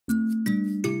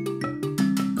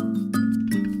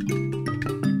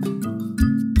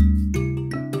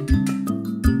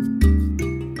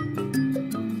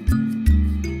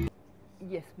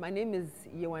My name is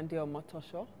Yewande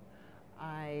Omotoso.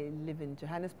 I live in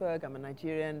Johannesburg. I'm a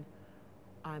Nigerian.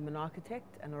 I'm an architect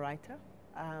and a writer.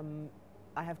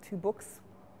 I have 2 books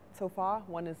so far.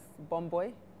 One is Bomb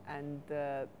Boy, and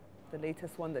the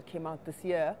latest one that came out this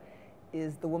year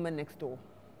is The Woman Next Door.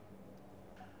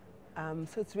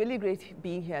 So it's really great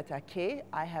being here at Ake.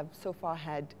 I have so far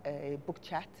had a book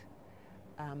chat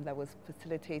that was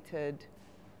facilitated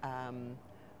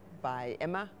by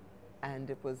Emma,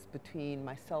 and it was between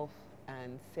myself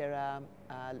and Sarah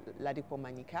Ladipo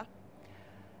Manika.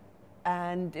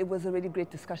 And it was a really great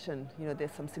discussion. You know,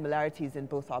 there's some similarities in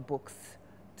both our books.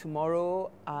 Tomorrow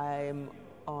I'm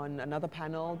on another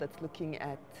panel that's looking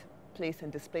at place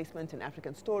and displacement in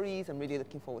African stories. I'm really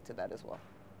looking forward to that as well.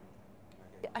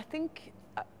 I think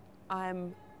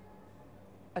I'm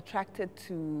attracted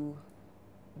to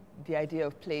the idea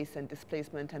of place and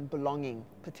displacement and belonging,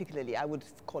 particularly. I would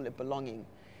call it belonging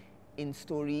in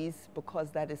stories,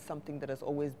 because that is something that has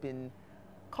always been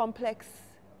complex,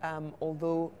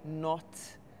 although not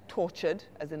tortured,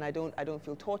 as in I don't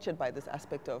feel tortured by this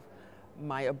aspect of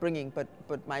my upbringing, but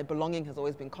my belonging has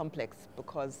always been complex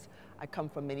because I come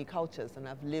from many cultures and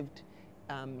I've lived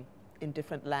in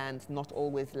different lands, not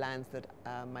always lands that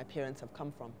my parents have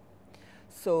come from.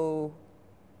 So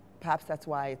perhaps that's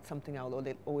why it's something I'll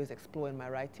always explore in my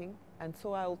writing. And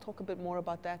so I'll talk a bit more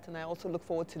about that, and I also look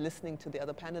forward to listening to the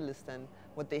other panelists and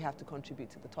what they have to contribute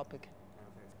to the topic.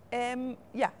 Yeah,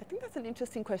 I think that's an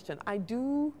interesting question.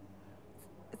 It's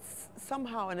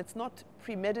somehow, and it's not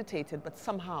premeditated, but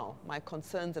somehow my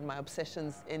concerns and my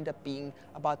obsessions end up being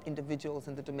about individuals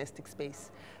in the domestic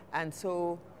space. And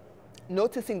so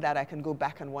noticing that, I can go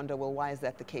back and wonder, well, why is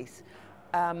that the case?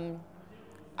 I'm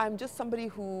just somebody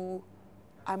who,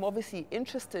 I'm obviously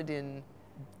interested in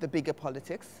the bigger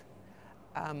politics,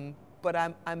 but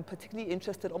I'm particularly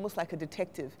interested, almost like a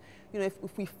detective. You know,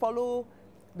 if we follow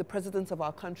the presidents of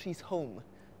our countries home, do you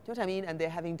know what I mean? And they're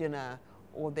having dinner,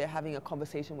 or they're having a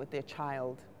conversation with their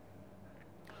child,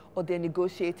 or they're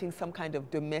negotiating some kind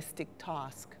of domestic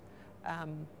task.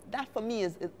 That for me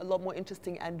is a lot more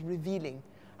interesting and revealing.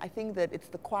 I think that it's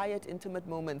the quiet, intimate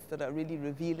moments that are really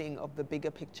revealing of the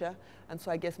bigger picture. And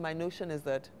so I guess my notion is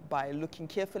that by looking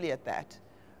carefully at that,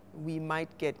 we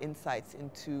might get insights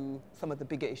into some of the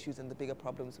bigger issues and the bigger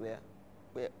problems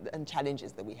and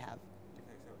challenges that we have.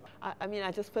 I mean,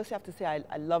 I just first have to say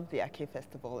I love the Ake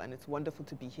Festival, and it's wonderful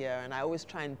to be here. And I always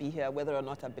try and be here whether or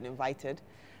not I've been invited,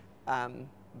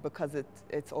 because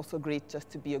it's also great just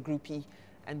to be a groupie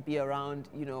and be around,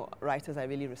 you know, writers I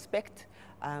really respect.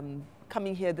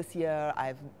 Coming here this year,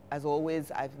 as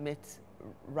always, I've met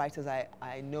writers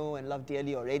I know and love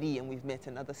dearly already, and we've met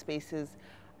in other spaces.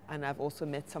 And I've also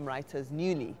met some writers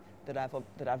newly that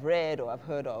I've read or I've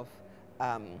heard of.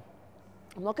 I'm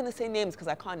not going to say names because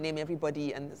I can't name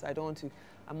everybody, and I don't want to.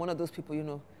 I'm one of those people, you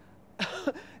know,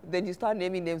 then you start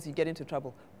naming names, you get into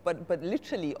trouble. But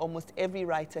literally, almost every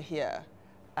writer here,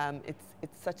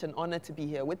 it's such an honor to be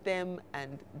here with them,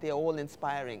 and they're all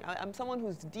inspiring. I'm someone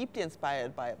who's deeply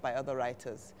inspired by other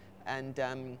writers,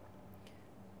 and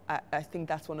I think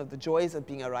that's one of the joys of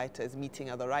being a writer, is meeting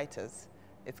other writers.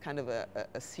 It's kind of a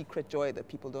secret joy that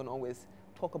people don't always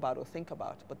talk about or think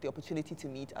about, but the opportunity to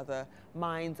meet other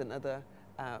minds and other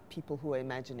people who are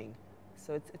imagining.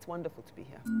 So it's wonderful to be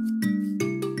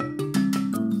here.